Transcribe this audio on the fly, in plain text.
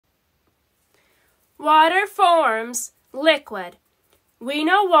Water forms liquid. We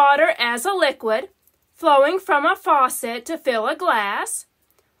know water as a liquid, flowing from a faucet to fill a glass,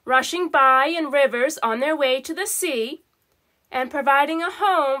 rushing by in rivers on their way to the sea, and providing a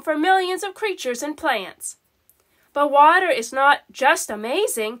home for millions of creatures and plants. But water is not just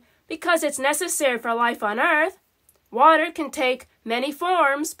amazing because it's necessary for life on Earth. Water can take many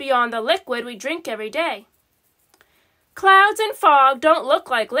forms beyond the liquid we drink every day. Clouds and fog don't look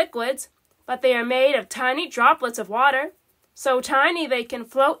like liquids, but they are made of tiny droplets of water, so tiny they can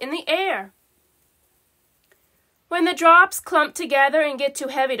float in the air. When the drops clump together and get too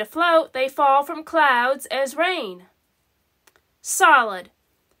heavy to float, they fall from clouds as rain. Solid.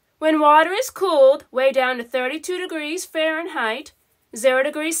 When water is cooled way down to 32 degrees Fahrenheit, 0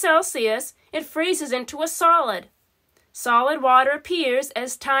 degrees Celsius, it freezes into a solid. Solid water appears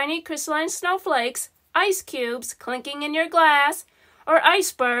as tiny crystalline snowflakes, ice cubes clinking in your glass, or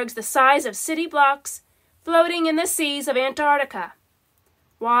icebergs the size of city blocks floating in the seas of Antarctica.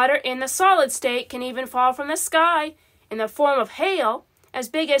 Water in the solid state can even fall from the sky in the form of hail as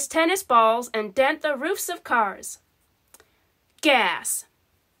big as tennis balls and dent the roofs of cars. Gas.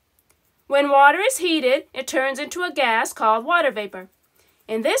 When water is heated, it turns into a gas called water vapor.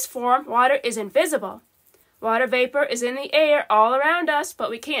 In this form, water is invisible. Water vapor is in the air all around us,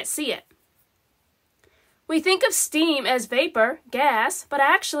 but we can't see it. We think of steam as vapor, gas, but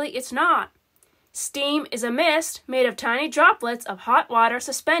actually it's not. Steam is a mist made of tiny droplets of hot water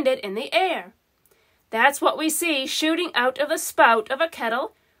suspended in the air. That's what we see shooting out of the spout of a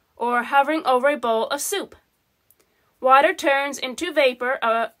kettle or hovering over a bowl of soup. Water turns into vapor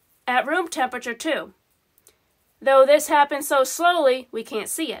at room temperature too. Though this happens so slowly, we can't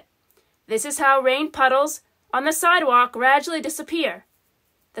see it. This is how rain puddles on the sidewalk gradually disappear.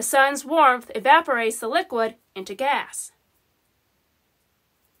 The sun's warmth evaporates the liquid into gas.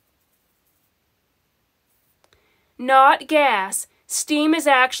 Not gas. Steam is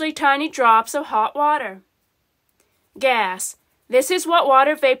actually tiny drops of hot water. Gas. This is what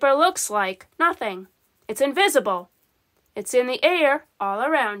water vapor looks like. Nothing. It's invisible. It's in the air all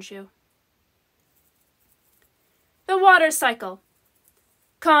around you. The water cycle.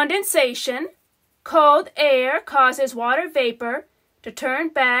 Condensation. Cold air causes water vapor to turn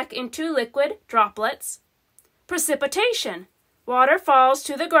back into liquid droplets. Precipitation. Water falls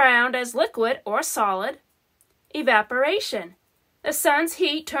to the ground as liquid or solid. Evaporation. The sun's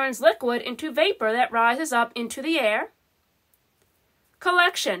heat turns liquid into vapor that rises up into the air.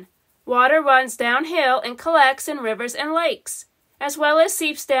 Collection. Water runs downhill and collects in rivers and lakes, as well as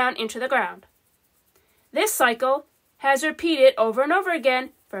seeps down into the ground. This cycle has repeated over and over again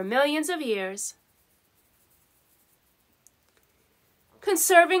for millions of years.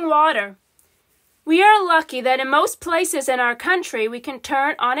 Conserving water. We are lucky that in most places in our country we can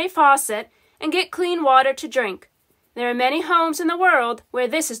turn on a faucet and get clean water to drink. There are many homes in the world where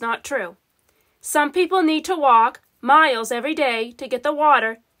this is not true. Some people need to walk miles every day to get the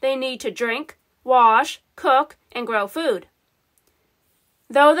water they need to drink, wash, cook, and grow food.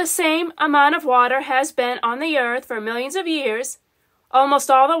 Though the same amount of water has been on the earth for millions of years, almost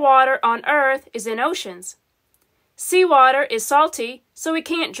all the water on earth is in oceans. Seawater is salty, so we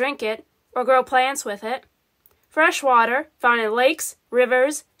can't drink it or grow plants with it. Fresh water, found in lakes,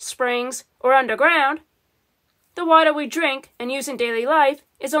 rivers, springs, or underground, the water we drink and use in daily life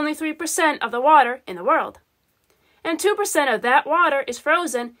is only 3% of the water in the world. And 2% of that water is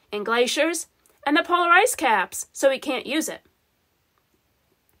frozen in glaciers and the polar ice caps, so we can't use it.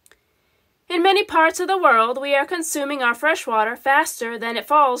 In many parts of the world, we are consuming our fresh water faster than it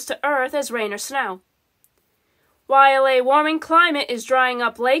falls to earth as rain or snow, while a warming climate is drying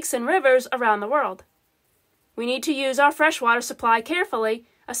up lakes and rivers around the world. We need to use our freshwater supply carefully,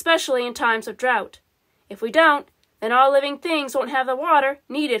 especially in times of drought. If we don't, then all living things won't have the water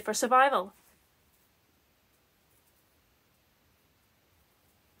needed for survival.